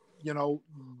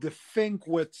 the thing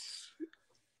with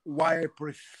why I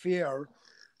prefer,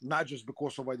 not just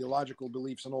because of ideological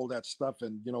beliefs and all that stuff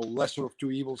and, lesser of two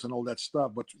evils and all that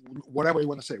stuff, but whatever you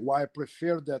want to say, why I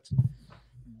prefer that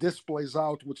this plays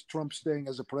out with Trump staying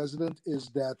as a president is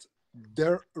that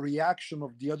their reaction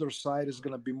of the other side is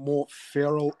going to be more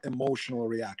feral, emotional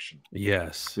reaction.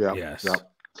 Yes. Yeah. Yes.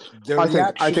 Yeah.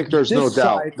 I think there's no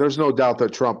doubt. There's no doubt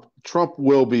that Trump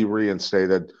will be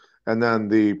reinstated, and then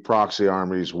the proxy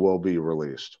armies will be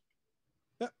released.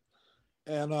 Yeah.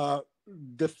 And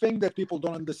the thing that people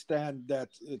don't understand that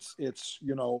it's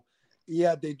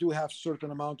they do have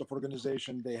certain amount of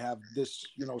organization. They have this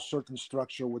certain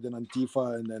structure within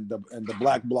Antifa and the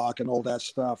Black Bloc and all that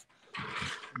stuff.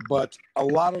 But a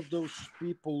lot of those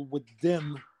people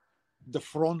within the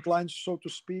front lines, so to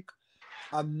speak,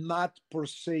 are not per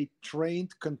se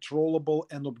trained, controllable,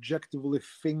 and objectively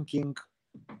thinking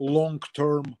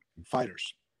long-term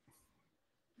fighters.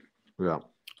 Yeah.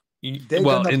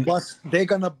 They're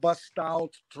gonna bust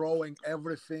out throwing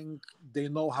everything they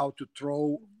know how to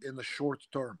throw in the short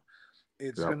term.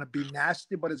 It's gonna be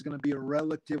nasty, but it's gonna be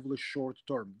relatively short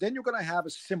term. Then you're gonna have a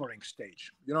simmering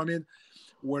stage. You know what I mean?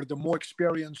 Where the more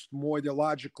experienced, more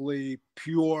ideologically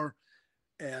pure,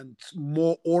 and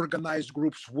more organized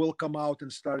groups will come out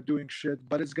and start doing shit.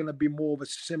 But it's gonna be more of a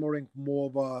simmering, more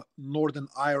of a Northern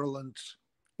Ireland,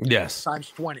 times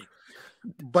 20.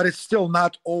 But it's still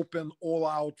not open, all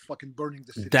out, fucking burning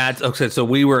the city. That's okay. So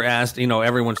we were asked,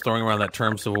 everyone's throwing around that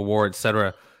term civil war,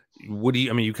 etc. What do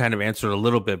you, you kind of answered a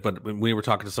little bit, but when we were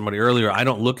talking to somebody earlier, I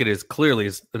don't look at it as clearly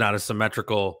as not as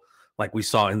symmetrical like we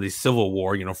saw in the Civil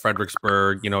War,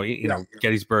 Fredericksburg,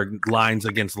 Gettysburg, lines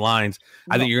against lines.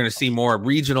 I think you're going to see more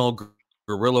regional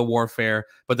guerrilla warfare,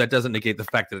 but that doesn't negate the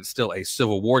fact that it's still a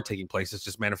civil war taking place. It's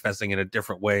just manifesting in a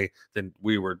different way than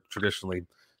we were traditionally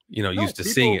used to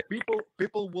seeing it.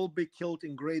 People will be killed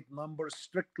in great numbers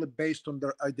strictly based on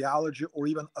their ideology or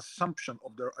even assumption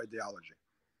of their ideology.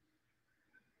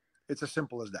 It's as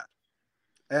simple as that.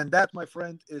 And that, my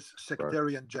friend, is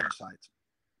sectarian genocide.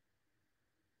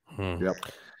 Yep.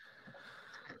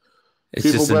 It's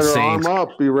people just better insane. arm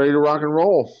up, be ready to rock and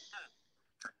roll.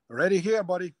 Ready here,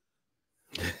 buddy.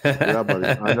 Yeah, buddy.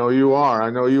 I know you are.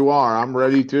 I'm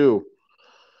ready too.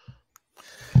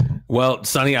 Well,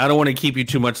 Sonny, I don't want to keep you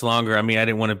too much longer. I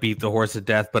didn't want to beat the horse to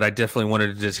death, but I definitely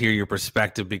wanted to just hear your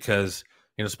perspective because,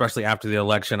 especially after the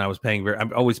election, I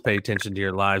always pay attention to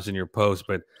your lives and your posts,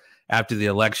 but after the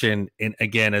election, and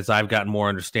again, as I've gotten more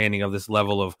understanding of this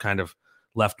level of kind of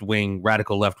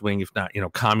radical left wing, if not,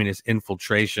 communist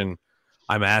infiltration,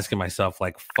 I'm asking myself,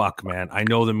 like, fuck, man, I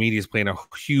know the media is playing a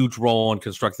huge role in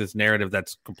constructing this narrative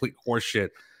that's complete horseshit.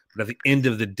 But at the end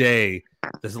of the day,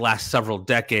 this last several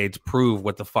decades prove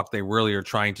what the fuck they really are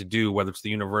trying to do, whether it's the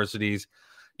universities,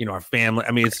 our family.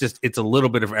 It's a little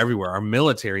bit of everywhere. Our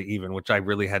military even, which I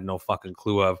really had no fucking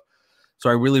clue of. So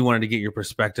I really wanted to get your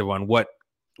perspective on what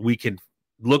we could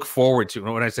look forward to.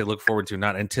 And when I say look forward to,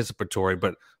 not anticipatory,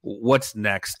 but what's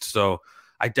next. So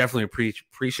I definitely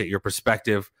appreciate your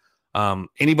perspective.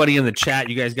 Anybody in the chat,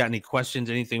 you guys got any questions,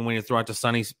 anything when you throw out to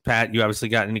Sonny? Pat, you obviously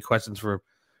got any questions for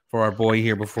our boy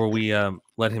here before we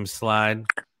let him slide?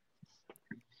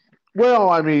 Well,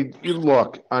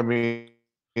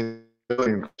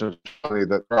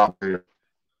 that probably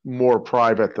more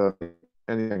private than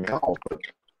anything else.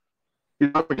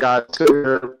 But we got to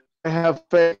here. I have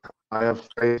faith.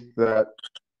 That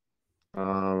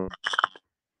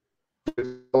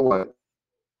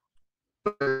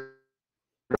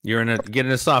you're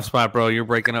getting a soft spot, bro. You're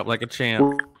breaking up like a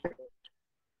champ.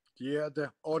 Yeah,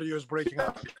 the audio is breaking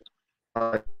up.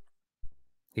 All right.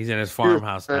 He's in his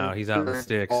farmhouse now. He's out in the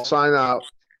sticks. I'll sign out.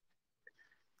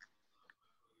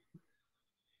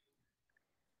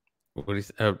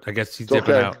 I guess he's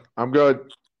dipping out. I'm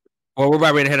good. Well, we're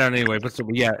about ready to head out anyway. But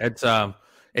yeah,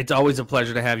 it's always a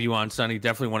pleasure to have you on, Sonny.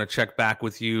 Definitely want to check back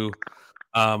with you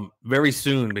very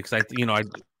soon because a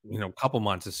couple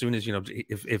months, as soon as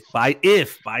if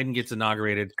Biden gets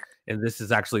inaugurated, and this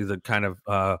is actually the kind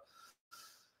of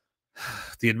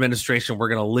the administration we're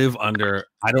going to live under.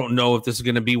 I don't know if this is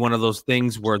going to be one of those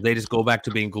things where they just go back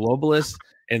to being globalists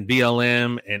and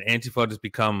BLM and Antifa just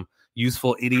become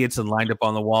useful idiots and lined up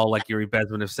on the wall, like Yuri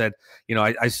Bezman have said.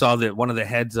 I saw that one of the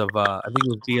heads of, I think it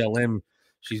was BLM,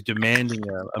 she's demanding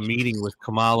a meeting with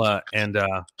Kamala and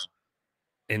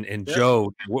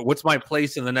Joe. What's my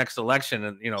place in the next election?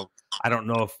 And, I don't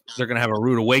know if they're going to have a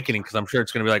rude awakening because I'm sure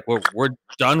it's going to be like, well, we're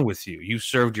done with you. You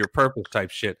served your purpose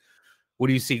type shit. What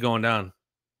do you see going down?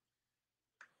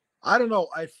 I don't know.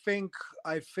 I think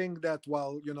that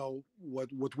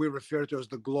what we refer to as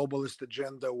the globalist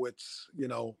agenda, which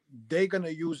they're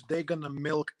gonna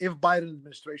milk if Biden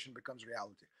administration becomes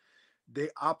reality. They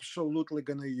absolutely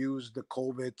gonna use the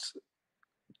COVID.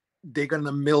 They're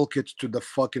gonna milk it to the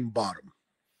fucking bottom.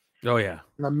 Oh yeah,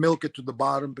 gonna milk it to the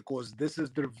bottom because this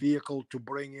is their vehicle to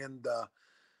bring in the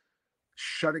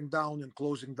shutting down and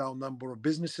closing down number of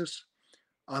businesses,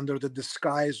 under the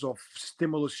disguise of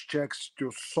stimulus checks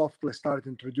to softly start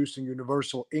introducing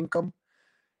universal income.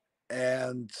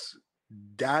 And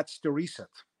that's the reset.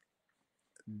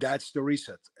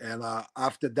 And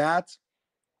after that,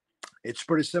 it's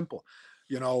pretty simple.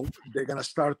 They're going to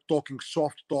start talking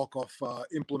soft talk of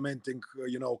implementing,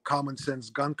 common sense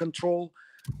gun control.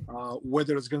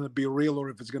 Whether it's going to be real or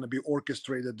if it's going to be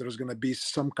orchestrated, there's going to be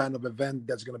some kind of event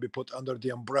that's going to be put under the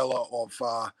umbrella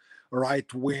of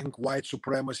right-wing, white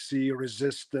supremacy,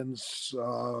 resistance,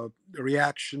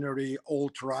 reactionary,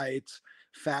 alt-right,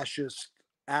 fascist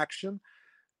action.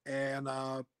 And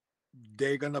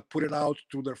they're gonna put it out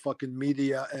to their fucking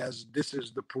media as this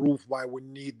is the proof why we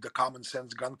need the common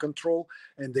sense gun control,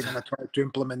 and they're gonna try to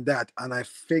implement that. And I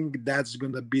think that's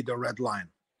gonna be the red line.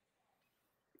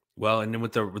 Well, and then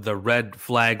with the red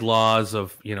flag laws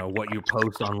of, you know, what you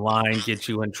post online gets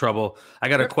you in trouble. I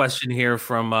got a question here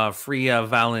from Freya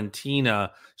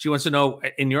Valentina. She wants to know,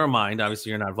 in your mind, obviously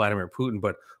you're not Vladimir Putin,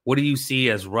 but what do you see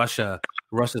as Russia's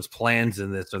plans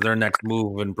in this, or their next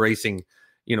move of embracing,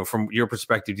 you know, from your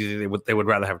perspective? Do you think they would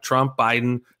rather have Trump,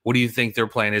 Biden? What do you think their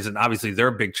plan is? And obviously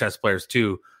they're big chess players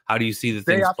too. How do you see the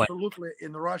things playing? Absolutely,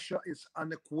 in Russia, it's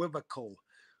unequivocal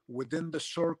within the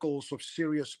circles of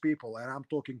serious people, and I'm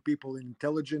talking people in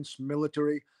intelligence,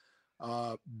 military,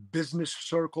 business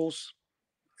circles,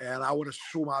 and I would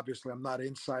assume, obviously, I'm not an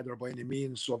insider by any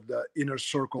means of the inner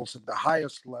circles at the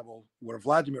highest level where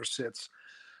Vladimir sits.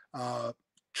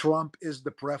 Trump is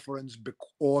the preference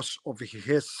because of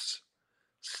his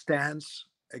stance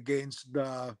against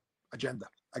the agenda,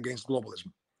 against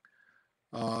globalism.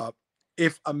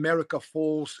 If America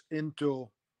falls into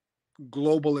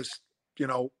globalist, you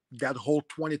know, that whole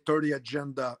 2030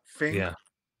 agenda thing,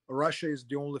 Russia is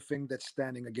the only thing that's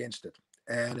standing against it.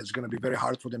 And it's going to be very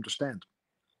hard for them to stand.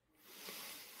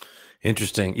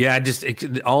 Interesting. Yeah,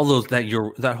 all those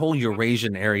that whole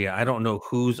Eurasian area. I don't know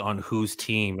who's on whose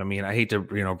team. I mean, I hate to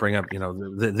bring up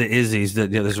the Izzies, the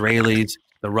Israelis,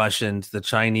 the Russians, the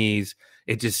Chinese.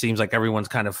 It just seems like everyone's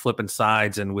kind of flipping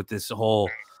sides, and with this whole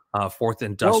fourth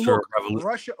industrial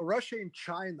revolution, Russia and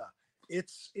China.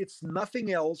 It's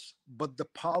nothing else but the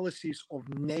policies of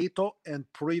NATO and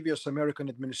previous American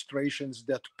administrations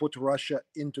that put Russia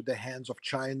into the hands of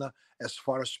China as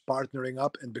far as partnering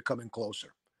up and becoming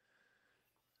closer.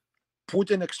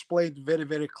 Putin explained very,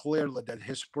 very clearly that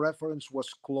his preference was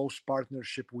close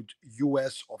partnership with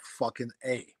US of fucking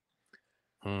A.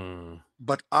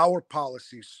 But our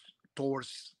policies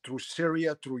through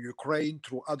Syria, through Ukraine,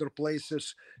 through other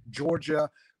places, Georgia,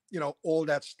 all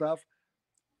that stuff,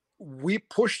 we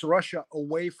pushed Russia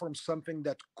away from something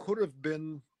that could have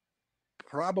been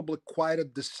probably quite a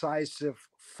decisive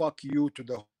fuck you to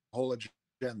the whole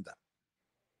agenda.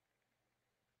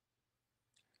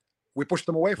 We pushed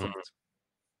them away from it.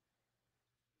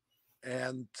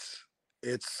 And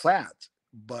it's sad.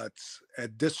 But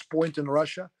at this point in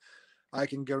Russia, I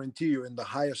can guarantee you in the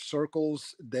highest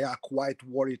circles, they are quite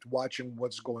worried watching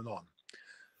what's going on.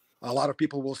 A lot of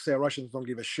people will say Russians don't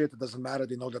give a shit. It doesn't matter.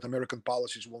 They know that American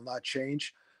policies will not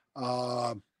change.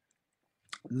 Not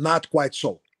quite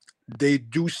so. They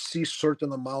do see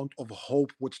certain amount of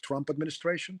hope with Trump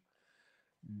administration.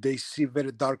 They see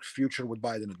very dark future with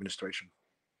Biden administration.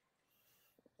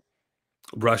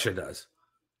 Russia does.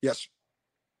 Yes.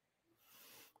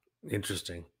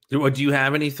 Interesting. Do you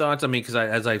have any thoughts? I mean, because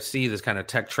as I see this kind of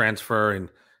tech transfer and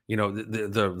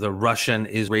the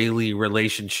Russian-Israeli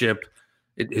relationship,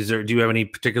 do you have any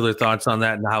particular thoughts on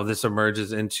that and how this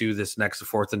emerges into this next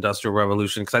fourth industrial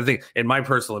revolution? Because I think, in my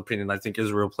personal opinion, I think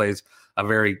Israel plays a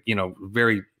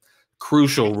very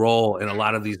crucial role in a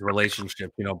lot of these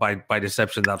relationships. By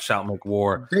deception thou shalt make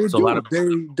war.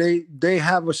 They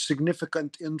have a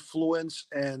significant influence,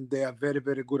 and they are very,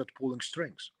 very good at pulling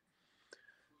strings.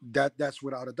 That's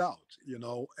without a doubt. And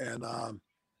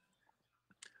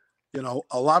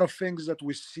a lot of things that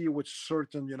we see with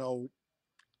certain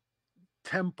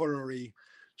temporary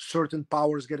certain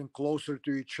powers getting closer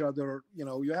to each other,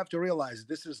 you have to realize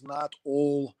this is not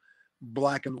all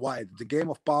black and white. The game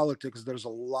of politics, there's a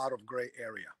lot of gray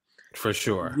area. For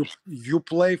sure. You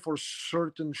play for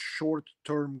certain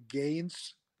short-term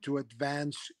gains to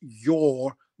advance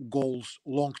your goals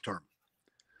long-term.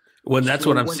 Well, that's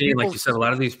what I'm seeing. Like you said, a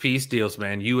lot of these peace deals,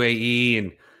 man, UAE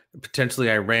and potentially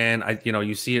Iran.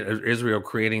 You see Israel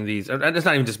creating these. It's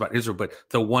not even just about Israel, but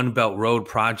the One Belt Road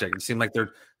project. It seemed like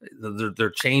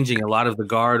they're changing a lot of the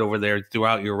guard over there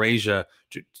throughout Eurasia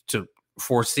to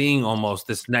foreseeing almost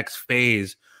this next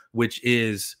phase, which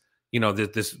is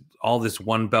this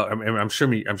One Belt. I mean, I'm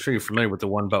sure you're familiar with the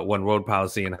One Belt One Road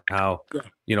policy and how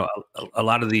a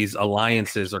lot of these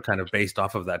alliances are kind of based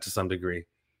off of that to some degree.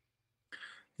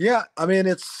 Yeah, I mean,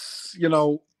 it's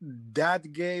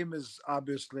that game is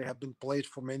obviously have been played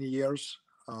for many years.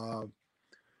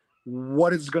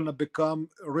 What it's going to become,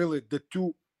 really, the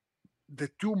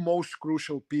two most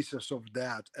crucial pieces of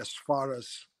that, as far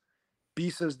as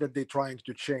pieces that they're trying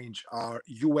to change, are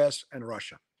U.S. and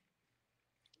Russia.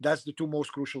 That's the two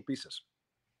most crucial pieces,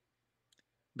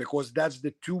 because that's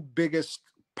the two biggest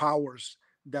powers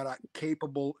that are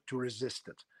capable to resist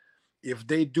it. If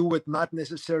they do it, not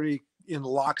necessarily in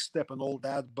lockstep and all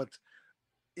that, but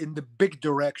in the big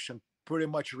direction, pretty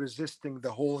much resisting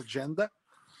the whole agenda,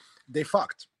 they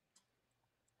fucked.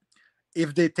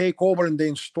 if they take over and they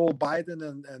install Biden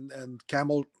and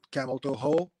camel toe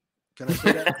ho, can I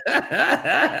say that?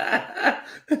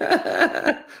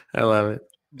 I love it.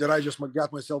 Did I just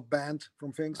got myself banned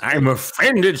from things? I'm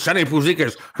offended, Sonny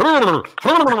Puzikas.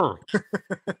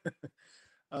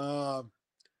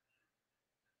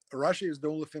 Russia is the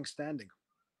only thing standing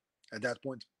at that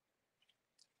point,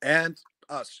 and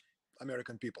us,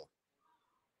 American people.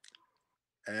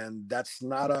 And that's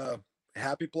not a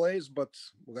happy place, but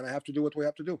we're going to have to do what we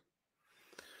have to do.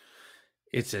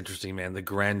 It's interesting, man. The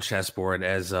grand chessboard,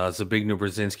 as Zbigniew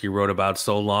Brzezinski wrote about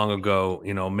so long ago,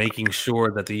 making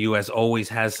sure that the U.S. always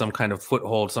has some kind of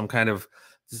foothold, some kind of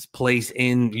place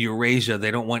in Eurasia.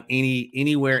 They don't want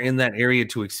anywhere in that area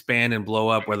to expand and blow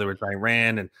up, whether it's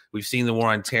Iran, and we've seen the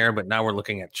war on terror, but now we're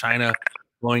looking at China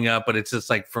blowing up. But it's just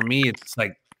like, for me, it's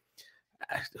like,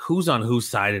 who's on whose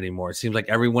side anymore? It seems like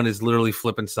everyone is literally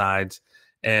flipping sides,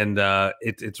 and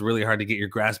it's really hard to get your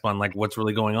grasp on like what's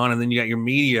really going on. And then you got your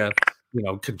media,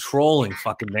 controlling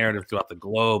fucking narrative throughout the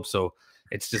globe. So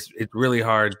it's really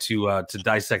hard to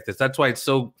dissect this. That's why it's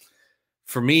so,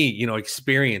 for me,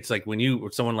 experience, like when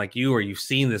someone like you, or you've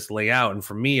seen this lay out. And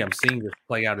for me, I'm seeing this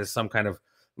play out as some kind of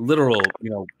literal,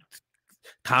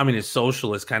 communist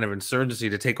socialist kind of insurgency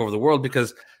to take over the world,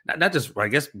 because not just, I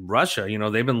guess, Russia,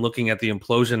 they've been looking at the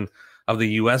implosion of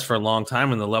the US for a long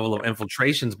time, and the level of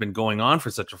infiltration has been going on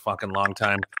for such a fucking long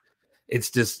time.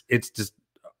 It's just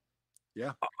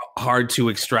hard to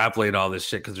extrapolate all this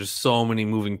shit because there's so many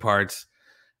moving parts.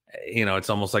 It's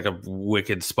almost like a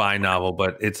wicked spy novel,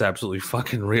 but it's absolutely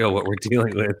fucking real what we're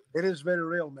dealing with. It is very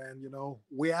real, man.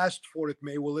 We asked for it.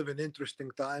 May we live in interesting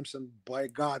times, and by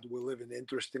God, we live in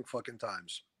interesting fucking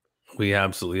times. We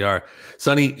absolutely are.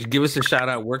 Sonny, give us a shout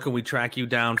out. Where can we track you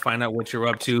down, find out what you're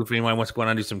up to? If anyone wants to go on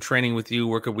and do some training with you,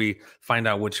 where could we find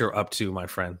out what you're up to, my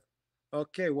friend?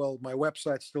 Okay, well, my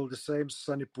website's still the same,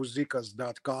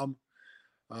 sonnypuzikas.com.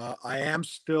 I am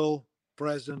still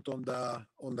present on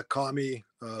the commie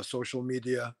social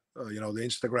media, the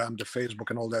Instagram, the Facebook,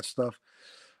 and all that stuff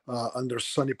under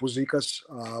Sonny Puzikas.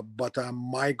 But I'm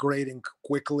migrating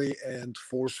quickly and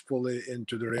forcefully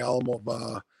into the realm of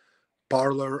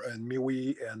Parler and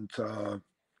MeWe and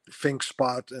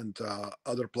ThinkSpot and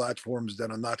other platforms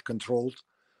that are not controlled,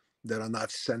 that are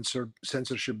not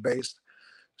censorship based.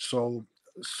 So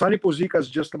Sonny Puzikas,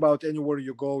 just about anywhere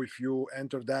you go, if you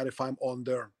enter that, if I'm on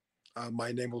there,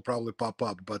 my name will probably pop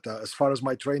up. But as far as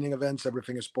my training events,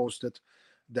 everything is posted.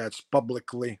 That's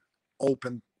publicly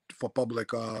open for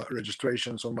public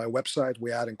registrations on my website.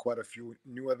 We're adding quite a few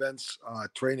new events.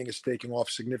 Training is taking off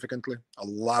significantly. A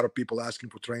lot of people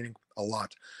asking for training, a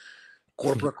lot.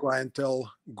 Corporate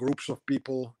clientele, groups of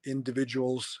people,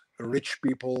 individuals, rich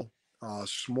people,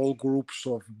 small groups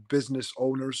of business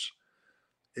owners.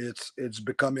 It's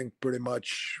becoming pretty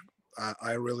much,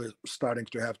 I really starting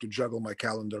to have to juggle my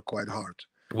calendar quite hard.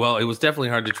 Well, it was definitely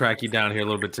hard to track you down here a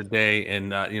little bit today.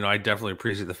 And, I definitely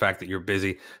appreciate the fact that you're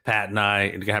busy. Pat and I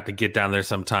are gonna have to get down there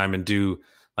sometime and do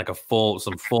like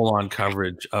some full on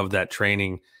coverage of that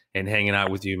training and hanging out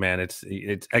with you, man. It's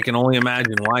I can only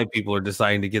imagine why people are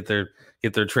deciding to get their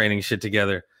training shit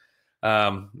together.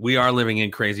 We are living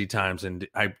in crazy times, and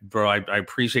I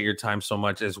appreciate your time so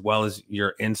much, as well as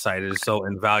your insight. It is so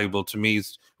invaluable to me.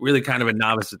 It's really kind of a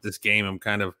novice at this game. I'm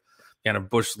kind of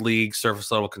bush league, surface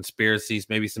level conspiracies,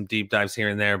 maybe some deep dives here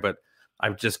and there, but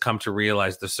I've just come to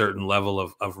realize the certain level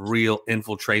of real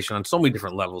infiltration on so many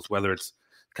different levels, whether it's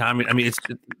it's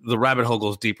the rabbit hole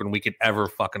goes deeper than we could ever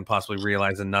fucking possibly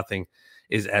realize, and nothing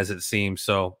is as it seems.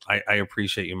 So I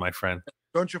appreciate you, my friend.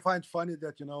 Don't you find funny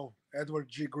that, Edward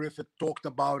G. Griffith talked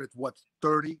about it,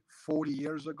 30, 40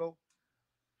 years ago?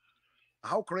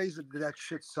 How crazy did that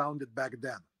shit sounded back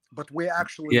then? But we're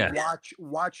actually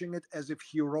watching it as if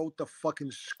he wrote the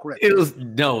fucking script.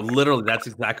 Literally, that's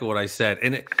exactly what I said.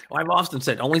 And I've often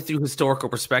said, only through historical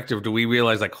perspective do we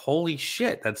realize, like, holy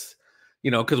shit, that's,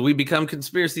 because we become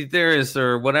conspiracy theorists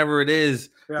or whatever it is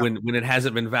when it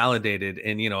hasn't been validated.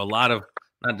 And, a lot of,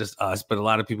 not just us, but a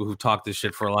lot of people who've talked this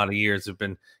shit for a lot of years have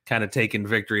been kind of taking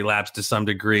victory laps to some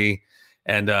degree.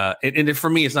 And for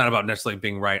me, it's not about necessarily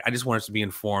being right. I just want us to be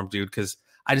informed, dude, because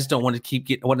I just don't want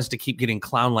us to keep getting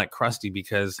clown like Krusty,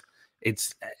 because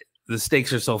the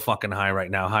stakes are so fucking high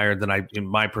right now, higher than in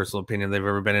my personal opinion, they've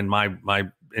ever been in my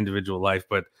individual life.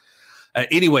 But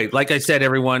anyway, like I said,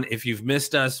 everyone, if you've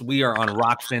missed us, we are on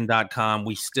rockfin.com.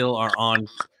 We still are on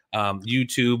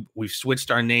YouTube. We've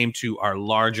switched our name to our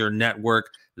larger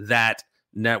network, that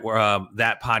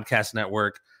podcast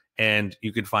network. And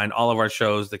you can find all of our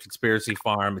shows, The Conspiracy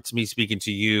Farm, It's Me Speaking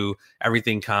to You,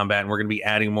 Everything Combat, and we're going to be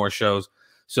adding more shows.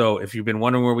 So if you've been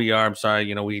wondering where we are, I'm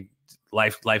sorry, we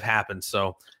life happens.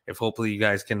 So if hopefully you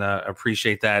guys can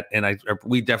appreciate that, and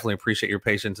we definitely appreciate your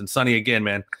patience. And Sonny, again,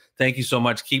 man, thank you so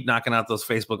much. Keep knocking out those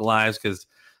Facebook Lives, because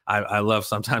I love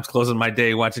sometimes closing my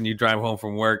day watching you drive home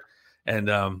from work. And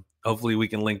hopefully we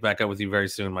can link back up with you very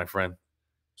soon, my friend.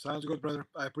 Sounds good, brother.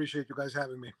 I appreciate you guys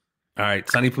having me. All right.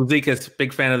 Sonny Puzikas,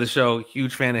 big fan of the show.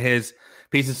 Huge fan of his.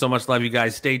 Peace and so much love, you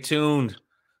guys. Stay tuned.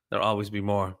 There'll always be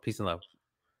more. Peace and love.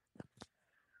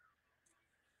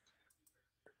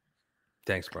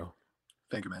 Thanks, bro.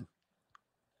 Thank you, man.